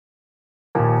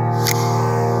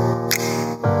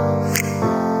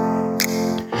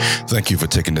 Thank you for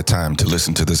taking the time to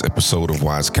listen to this episode of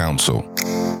Wise Counsel.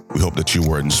 We hope that you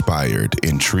were inspired,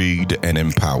 intrigued, and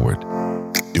empowered.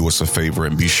 Do us a favor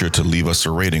and be sure to leave us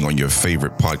a rating on your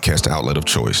favorite podcast outlet of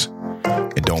choice.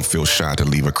 And don't feel shy to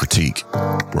leave a critique.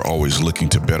 We're always looking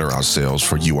to better ourselves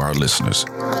for you, our listeners.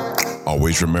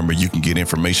 Always remember you can get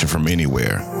information from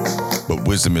anywhere, but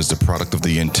wisdom is the product of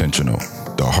the intentional,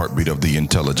 the heartbeat of the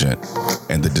intelligent,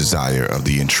 and the desire of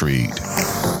the intrigued.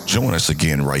 Join us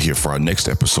again right here for our next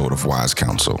episode of Wise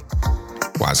Counsel.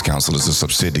 Wise Counsel is a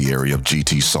subsidiary of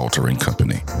GT Salter and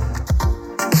Company.